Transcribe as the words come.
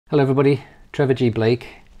Hello everybody, Trevor G. Blake.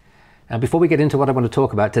 And before we get into what I want to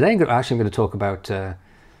talk about, today I'm going to talk about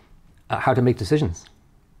how to make decisions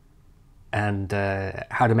and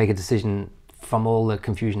how to make a decision from all the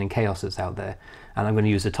confusion and chaos that's out there. And I'm going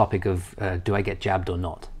to use the topic of do I get jabbed or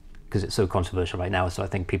not? Because it's so controversial right now, so I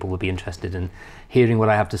think people will be interested in hearing what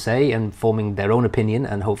I have to say and forming their own opinion,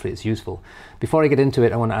 and hopefully it's useful. Before I get into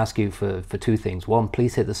it, I want to ask you for two things. One,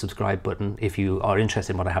 please hit the subscribe button if you are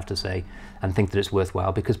interested in what I have to say and think that it's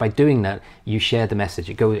worthwhile, because by doing that, you share the message.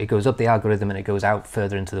 It goes up the algorithm and it goes out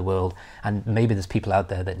further into the world, and maybe there's people out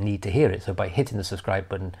there that need to hear it. So by hitting the subscribe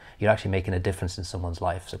button, you're actually making a difference in someone's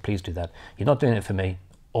life. So please do that. You're not doing it for me.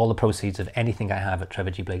 All the proceeds of anything I have at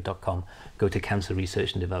trevorgblake.com go to cancer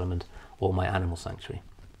research and development or my animal sanctuary.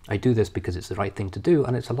 I do this because it's the right thing to do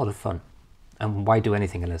and it's a lot of fun. And why do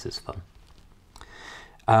anything unless it's fun?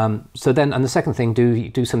 And the second thing,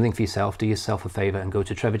 do something for yourself. Do yourself a favor and go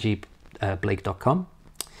to trevorgblake.com.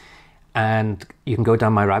 And you can go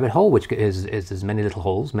down my rabbit hole, which is there's many little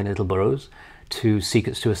holes, many little burrows, to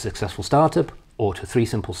secrets to a successful startup, or to 3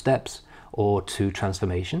 simple steps, or to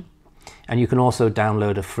transformation. And you can also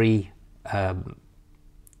download a free,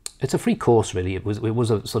 it's a free course really. It was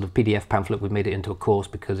a sort of PDF pamphlet. We've made it into a course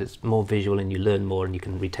because it's more visual and you learn more and you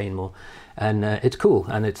can retain more. And it's cool.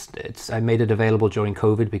 And I made it available during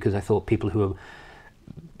COVID because I thought people who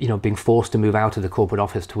are, being forced to move out of the corporate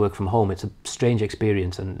office to work from home, it's a strange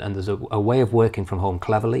experience. And there's a way of working from home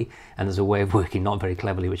cleverly, and there's a way of working not very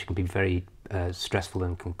cleverly, which can be very stressful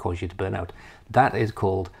and can cause you to burn out. That is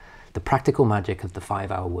called the practical magic of the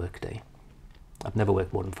 5-hour workday. I've never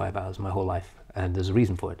worked more than 5 hours my whole life, and there's a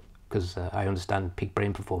reason for it, because I understand peak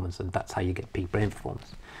brain performance, and that's how you get peak brain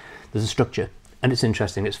performance. There's a structure, and it's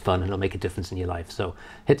interesting, it's fun, and it'll make a difference in your life. So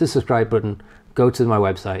hit the subscribe button, go to my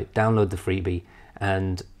website, download the freebie,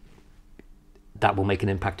 and that will make an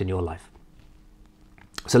impact in your life.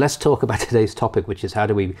 So let's talk about today's topic, which is how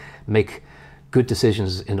do we make good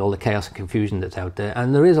decisions in all the chaos and confusion that's out there.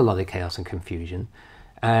 And there is a lot of chaos and confusion.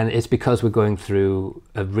 And it's because we're going through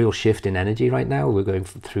a real shift in energy right now. We're going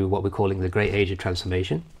through what we're calling the great age of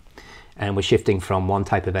transformation. And we're shifting from one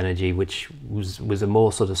type of energy, which was a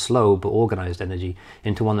more sort of slow but organized energy,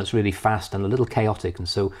 into one that's really fast and a little chaotic. And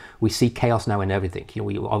so we see chaos now in everything.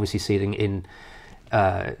 We obviously see it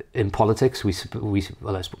in politics.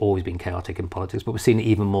 Well, it's always been chaotic in politics, but we're seeing it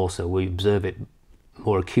even more so. We observe it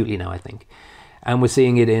more acutely now, I think. And we're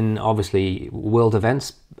seeing it in, obviously, world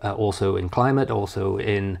events, also in climate, also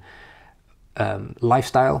in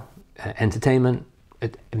lifestyle, entertainment,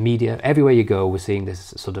 media. Everywhere you go, we're seeing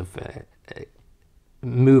this sort of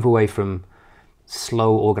move away from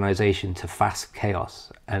slow organization to fast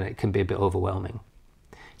chaos, and it can be a bit overwhelming.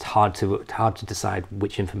 It's hard to decide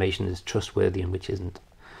which information is trustworthy and which isn't.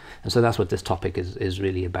 And so that's what this topic is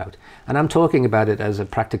really about. And I'm talking about it as a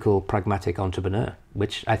practical, pragmatic entrepreneur,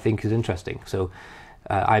 which I think is interesting. So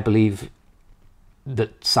I believe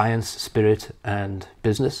that science, spirit, and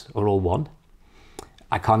business are all one.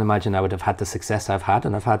 I can't imagine I would have had the success I've had,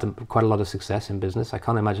 and I've had quite a lot of success in business. I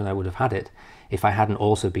can't imagine I would have had it if I hadn't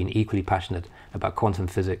also been equally passionate about quantum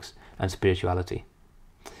physics and spirituality.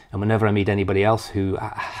 And whenever I meet anybody else who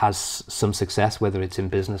has some success, whether it's in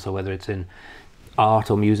business or whether it's in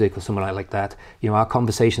art or music or somewhere like that, our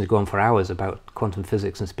conversations go on for hours about quantum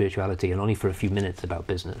physics and spirituality, and only for a few minutes about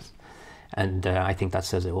business. And I think that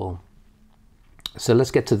says it all. So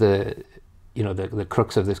let's get to the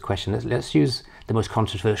crux of this question. Let's use the most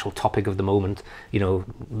controversial topic of the moment,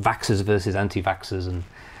 vaxxers versus anti-vaxxers, and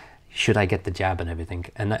should I get the jab and everything.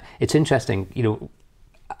 And it's interesting,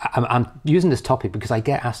 I'm using this topic because I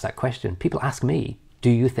get asked that question. People ask me, do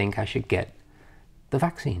you think I should get the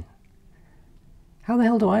vaccine? How the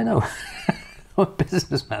hell do I know? I'm a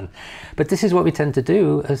businessman. But this is what we tend to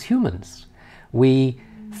do as humans. We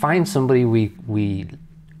find somebody we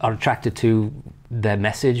are attracted to, their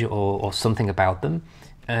message or something about them,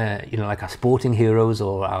 like our sporting heroes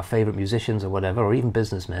or our favorite musicians or whatever, or even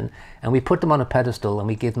businessmen, and we put them on a pedestal and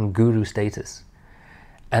we give them guru status.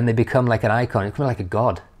 And they become like an icon, they become like a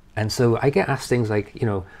god. And so I get asked things like,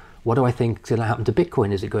 what do I think is going to happen to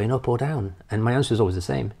Bitcoin? Is it going up or down? And my answer is always the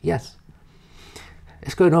same: yes.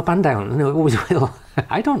 It's going up and down, it always will.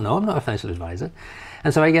 I don't know, I'm not a financial advisor.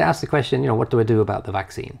 And so I get asked the question, what do I do about the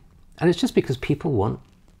vaccine? And it's just because people want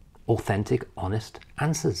authentic, honest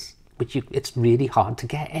answers, which it's really hard to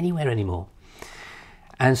get anywhere anymore.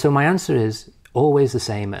 And so my answer is always the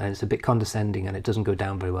same, and it's a bit condescending and it doesn't go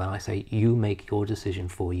down very well. I say, you make your decision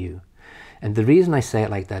for you. And the reason I say it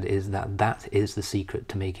like that is that is the secret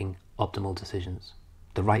to making optimal decisions,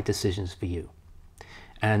 the right decisions for you.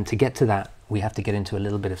 And to get to that, we have to get into a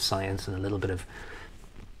little bit of science and a little bit of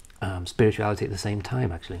spirituality at the same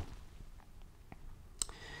time, actually.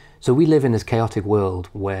 So we live in this chaotic world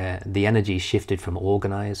where the energy shifted from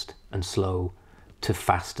organized and slow to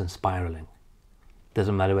fast and spiraling.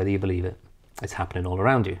 Doesn't matter whether you believe it, it's happening all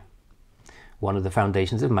around you. One of the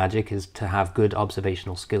foundations of magic is to have good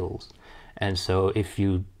observational skills. And so if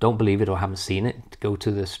you don't believe it or haven't seen it, go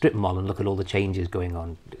to the strip mall and look at all the changes going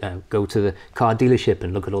on. Go to the car dealership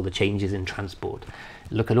and look at all the changes in transport.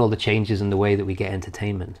 Look at all the changes in the way that we get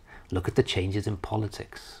entertainment. Look at the changes in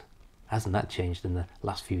politics. Hasn't that changed in the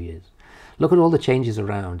last few years? Look at all the changes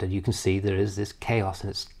around, and you can see there is this chaos,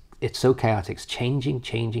 and it's so chaotic. It's changing.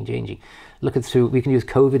 Look at through. We can use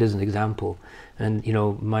COVID as an example, and you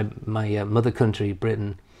know, my mother country,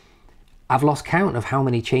 Britain. I've lost count of how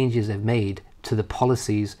many changes they've made to the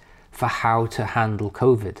policies for how to handle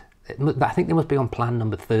COVID. I think they must be on plan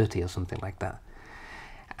number 30 or something like that.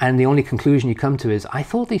 And the only conclusion you come to is, I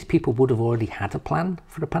thought these people would have already had a plan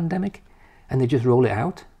for a pandemic, and they just roll it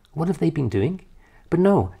out. What have they been doing? But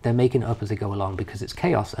no, they're making it up as they go along because it's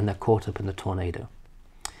chaos and they're caught up in the tornado.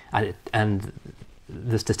 And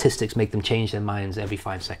the statistics make them change their minds every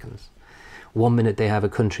 5 seconds. 1 minute they have a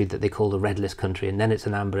country that they call the red list country, and then it's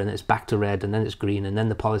an amber, and it's back to red, and then it's green, and then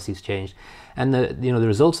the policies change. And the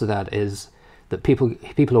results of that is that people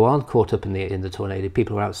who aren't caught up in the tornado,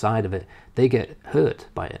 people who are outside of it, they get hurt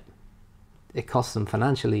by it. It costs them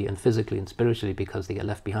financially and physically and spiritually because they get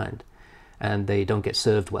left behind. And they don't get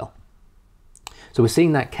served well. So we're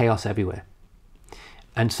seeing that chaos everywhere.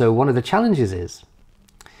 And so one of the challenges is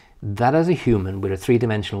that as a human, we're a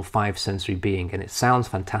three-dimensional, five-sensory being, and it sounds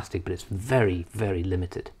fantastic, but it's very, very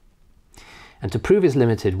limited. And to prove it's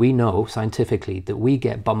limited, we know scientifically that we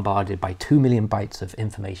get bombarded by 2 million bytes of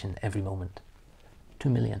information every moment. 2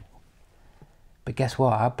 million. But guess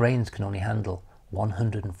what? Our brains can only handle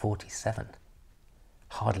 147.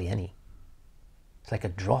 Hardly any. It's like a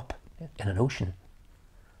drop in an ocean.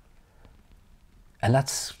 And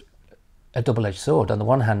that's a double-edged sword. On the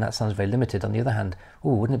one hand, that sounds very limited. On the other hand,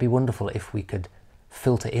 wouldn't it be wonderful if we could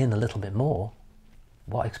filter in a little bit more?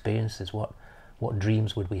 What experiences, what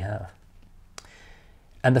dreams would we have?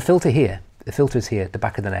 And the filter is here at the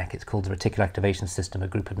back of the neck. It's called the reticular activation system, a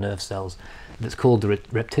group of nerve cells that's called the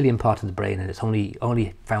reptilian part of the brain, and it's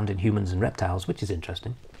only found in humans and reptiles, which is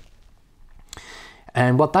interesting.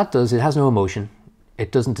 And what that does, it has no emotion.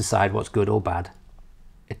 It doesn't decide what's good or bad.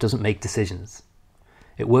 It doesn't make decisions.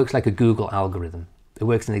 It works like a Google algorithm. It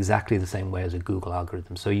works in exactly the same way as a Google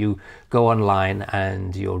algorithm. So you go online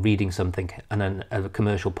and you're reading something, and then a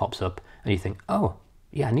commercial pops up and you think, oh,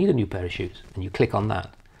 yeah, I need a new pair of shoes. And you click on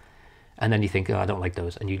that. And then you think, oh, I don't like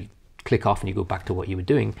those. And you click off and you go back to what you were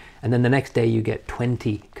doing. And then the next day you get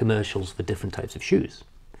 20 commercials for different types of shoes.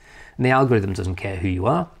 And the algorithm doesn't care who you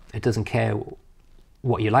are. It doesn't care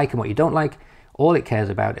what you like and what you don't like. All it cares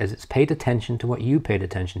about is it's paid attention to what you paid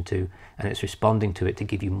attention to, and it's responding to it to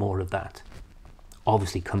give you more of that.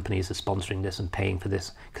 Obviously, companies are sponsoring this and paying for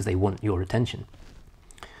this because they want your attention.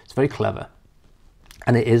 It's very clever.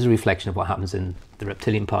 And it is a reflection of what happens in the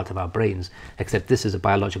reptilian part of our brains, except this is a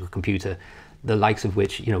biological computer, the likes of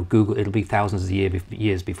which, you know, Google, it'll be thousands of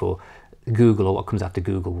years before Google or what comes after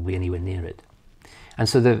Google will be anywhere near it. And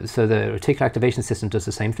so the reticular activation system does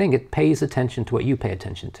the same thing. It pays attention to what you pay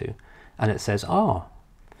attention to. And it says, oh,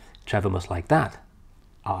 Trevor must like that.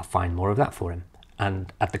 I'll find more of that for him.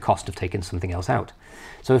 And at the cost of taking something else out.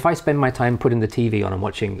 So if I spend my time putting the TV on and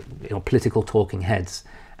watching, you know, political talking heads,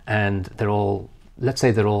 and they're all, let's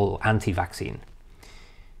say they're all anti-vaccine,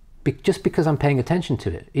 just because I'm paying attention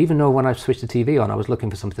to it, even though when I switched the TV on, I was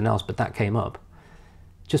looking for something else, but that came up.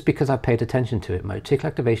 Just because I paid attention to it, my reticular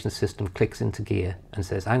activation system clicks into gear and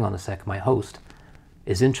says, hang on a sec, my host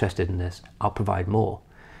is interested in this, I'll provide more.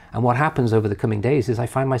 And what happens over the coming days is I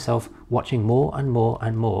find myself watching more and more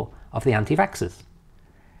and more of the anti-vaxxers.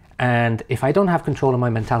 And if I don't have control of my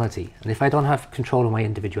mentality, and if I don't have control of my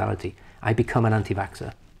individuality, I become an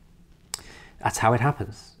anti-vaxxer. That's how it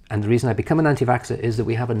happens. And the reason I become an anti-vaxxer is that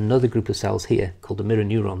we have another group of cells here called the mirror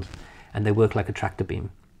neurons, and they work like a tractor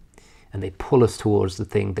beam. And they pull us towards the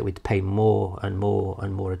thing that we pay more and more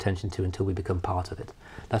and more attention to until we become part of it.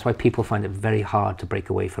 That's why people find it very hard to break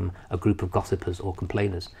away from a group of gossipers or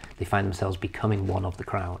complainers. They find themselves becoming one of the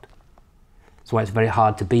crowd. That's why it's very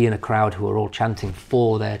hard to be in a crowd who are all chanting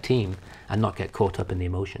for their team and not get caught up in the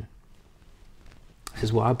emotion. This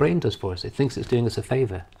is what our brain does for us. It thinks it's doing us a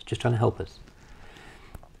favor. It's just trying to help us.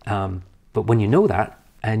 But when you know that,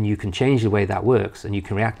 and you can change the way that works, and you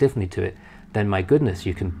can react differently to it, then my goodness,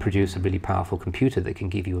 you can produce a really powerful computer that can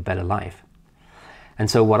give you a better life.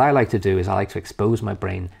 And so what I like to do is I like to expose my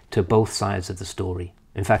brain to both sides of the story.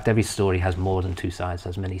 In fact, every story has more than two sides,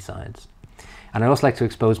 has many sides. And I also like to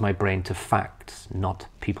expose my brain to facts, not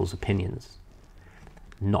people's opinions,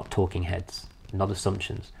 not talking heads, not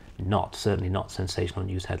assumptions, certainly not sensational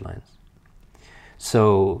news headlines.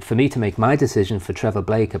 So for me to make my decision for Trevor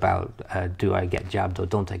Blake about do I get jabbed or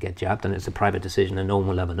don't I get jabbed, and it's a private decision and no one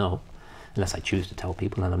will ever know, unless I choose to tell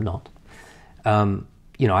people, and I'm not.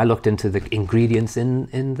 You know, I looked into the ingredients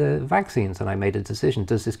in the vaccines and I made a decision.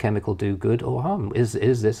 Does this chemical do good or harm? Is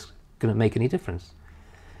this going to make any difference?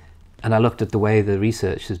 And I looked at the way the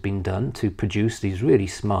research has been done to produce these really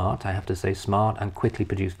smart, I have to say smart and quickly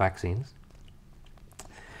produced vaccines.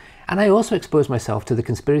 And I also exposed myself to the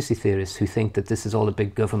conspiracy theorists who think that this is all a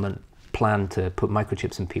big government plan to put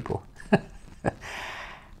microchips in people.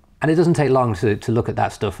 And it doesn't take long to look at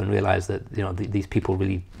that stuff and realize that, you know, these people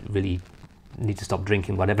really need to stop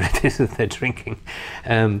drinking whatever it is that they're drinking.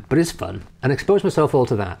 But it's fun. And expose myself all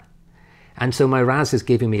to that. And so my RAS is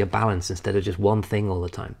giving me a balance instead of just one thing all the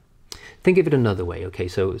time. Think of it another way, okay,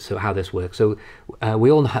 so how this works. So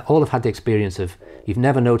we all have had the experience of you've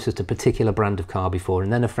never noticed a particular brand of car before,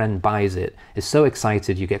 and then a friend buys it, is so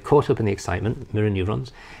excited, you get caught up in the excitement, mirror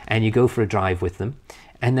neurons, and you go for a drive with them.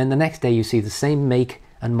 And then the next day you see the same make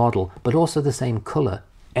and model, but also the same color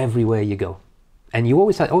everywhere you go. And you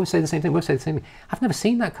always say the same thing, I've never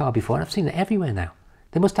seen that car before, I've seen it everywhere now.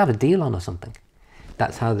 They must have a deal on or something.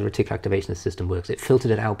 That's how the reticular activation system works. It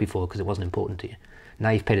filtered it out before because it wasn't important to you. Now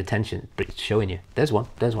you've paid attention, but it's showing you. There's one,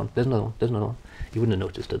 there's another one, there's another one. You wouldn't have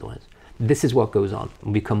noticed otherwise. This is what goes on.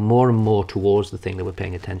 We become more and more towards the thing that we're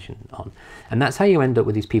paying attention on. And that's how you end up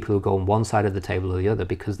with these people who go on one side of the table or the other,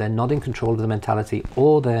 because they're not in control of their mentality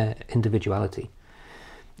or their individuality.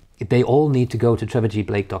 They all need to go to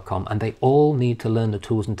trevorgblake.com and they all need to learn the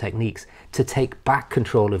tools and techniques to take back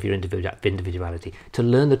control of your individuality, to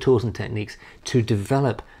learn the tools and techniques to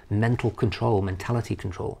develop mental control, mentality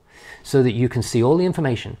control, so that you can see all the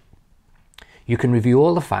information, you can review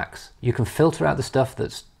all the facts, you can filter out the stuff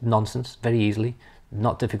that's nonsense very easily,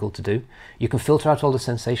 not difficult to do, you can filter out all the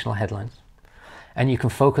sensational headlines, and you can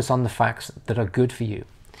focus on the facts that are good for you.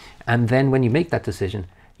 And then when you make that decision,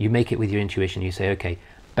 you make it with your intuition. You say, okay,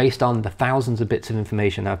 based on the thousands of bits of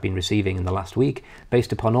information I've been receiving in the last week,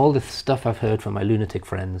 based upon all the stuff I've heard from my lunatic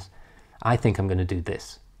friends, I think I'm going to do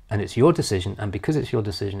this. And it's your decision, and because it's your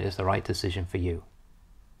decision, it's the right decision for you.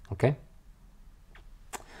 Okay?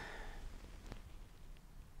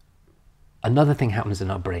 Another thing happens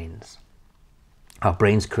in our brains. Our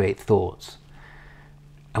brains create thoughts.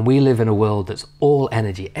 And we live in a world that's all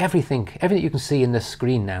energy. Everything you can see in this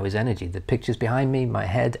screen now is energy. The pictures behind me, my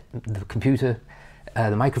head, the computer,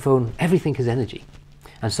 the microphone, everything is energy.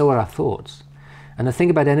 And so are our thoughts. And the thing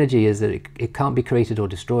about energy is that it can't be created or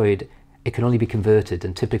destroyed. It can only be converted,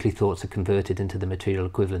 and typically thoughts are converted into the material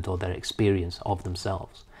equivalent or their experience of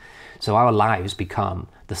themselves. So our lives become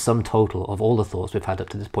the sum total of all the thoughts we've had up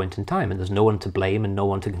to this point in time, and there's no one to blame and no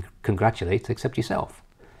one to congratulate except yourself.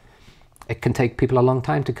 It can take people a long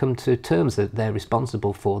time to come to terms that they're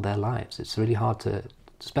responsible for their lives. It's really hard to,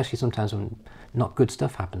 especially sometimes when not good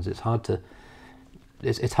stuff happens, it's hard to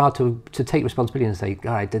take responsibility and say, oh,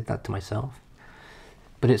 I did that to myself.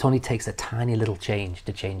 But it only takes a tiny little change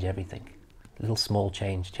to change everything. A little small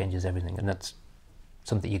change changes everything, and that's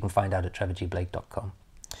something you can find out at trevorgblake.com.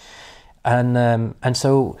 And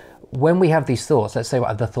so when we have these thoughts, let's say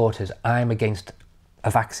what the thought is, I'm against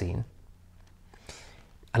a vaccine,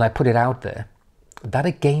 and I put it out there, that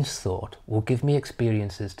against thought will give me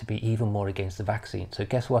experiences to be even more against the vaccine. So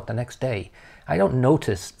guess what? The next day, I don't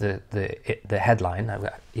notice the headline,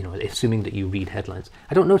 you know, assuming that you read headlines.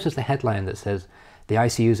 I don't notice the headline that says the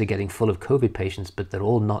ICUs are getting full of COVID patients, but they're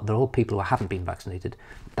all people who haven't been vaccinated.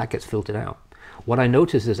 That gets filtered out. What I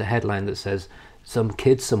notice is a headline that says some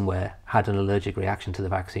kid somewhere had an allergic reaction to the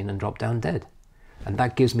vaccine and dropped down dead. And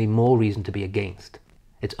that gives me more reason to be against.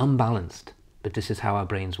 It's unbalanced, but this is how our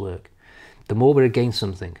brains work. The more we're against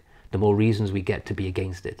something, the more reasons we get to be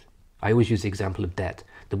against it. I always use the example of debt.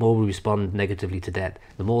 The more we respond negatively to debt,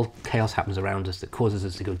 the more chaos happens around us that causes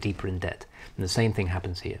us to go deeper in debt. And the same thing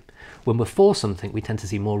happens here. When we're for something, we tend to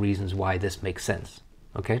see more reasons why this makes sense.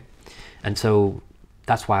 Okay? And so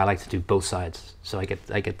that's why I like to do both sides. So I get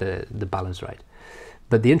the balance right.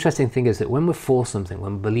 But the interesting thing is that when we're for something,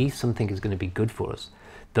 when we believe something is going to be good for us,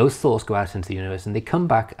 those thoughts go out into the universe and they come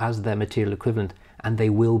back as their material equivalent, and they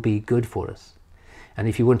will be good for us. And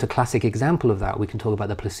if you want a classic example of that, we can talk about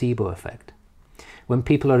the placebo effect. When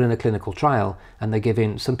people are in a clinical trial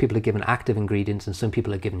and some people are given active ingredients and some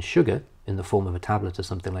people are given sugar in the form of a tablet or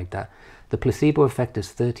something like that, the placebo effect is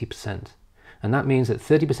 30%. And that means that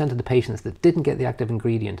 30% of the patients that didn't get the active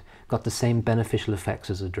ingredient got the same beneficial effects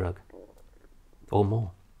as a drug, or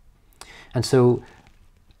more. And so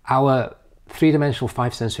our three-dimensional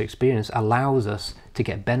five sensory experience allows us to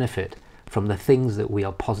get benefit from the things that we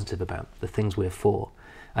are positive about, the things we're for.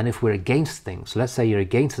 And if we're against things, so let's say you're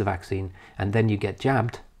against the vaccine and then you get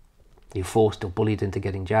jabbed, you're forced or bullied into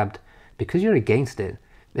getting jabbed, because you're against it,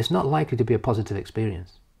 it's not likely to be a positive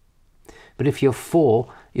experience. But if you're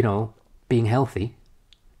for, being healthy,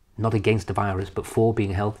 not against the virus, but for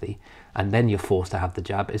being healthy, and then you're forced to have the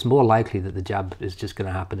jab, it's more likely that the jab is just going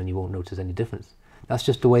to happen and you won't notice any difference. That's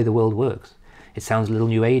just the way the world works. It sounds a little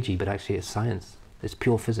new agey, but actually it's science. It's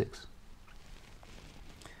pure physics.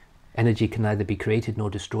 Energy can neither be created nor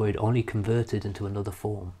destroyed, only converted into another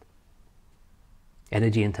form.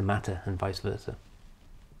 Energy into matter and vice versa.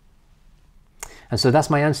 And so that's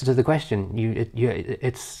my answer to the question.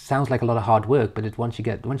 It sounds like a lot of hard work, but once you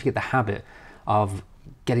get the habit of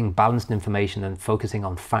getting balanced information and focusing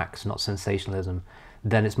on facts, not sensationalism,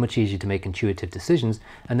 then it's much easier to make intuitive decisions.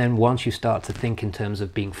 And then once you start to think in terms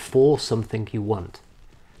of being for something you want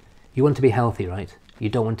to be healthy, right? You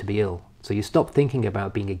don't want to be ill. So you stop thinking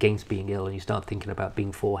about being against being ill and you start thinking about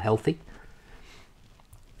being for healthy.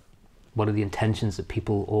 One of the intentions that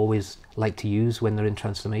people always like to use when they're in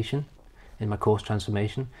transformation, in my course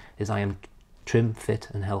Transformation, is I am trim, fit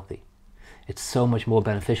and healthy. It's so much more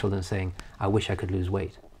beneficial than saying, I wish I could lose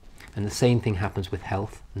weight. And the same thing happens with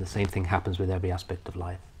health, and the same thing happens with every aspect of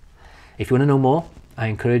life. If you want to know more, I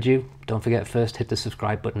encourage you, don't forget, first hit the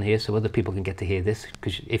subscribe button here so other people can get to hear this,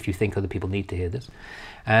 because if you think other people need to hear this.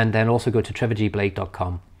 And then also go to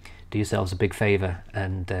trevorgblake.com. Do yourselves a big favor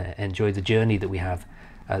and enjoy the journey that we have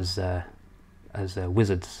as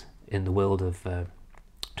wizards in the world of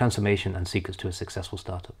transformation and secrets to a successful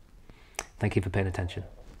startup. Thank you for paying attention.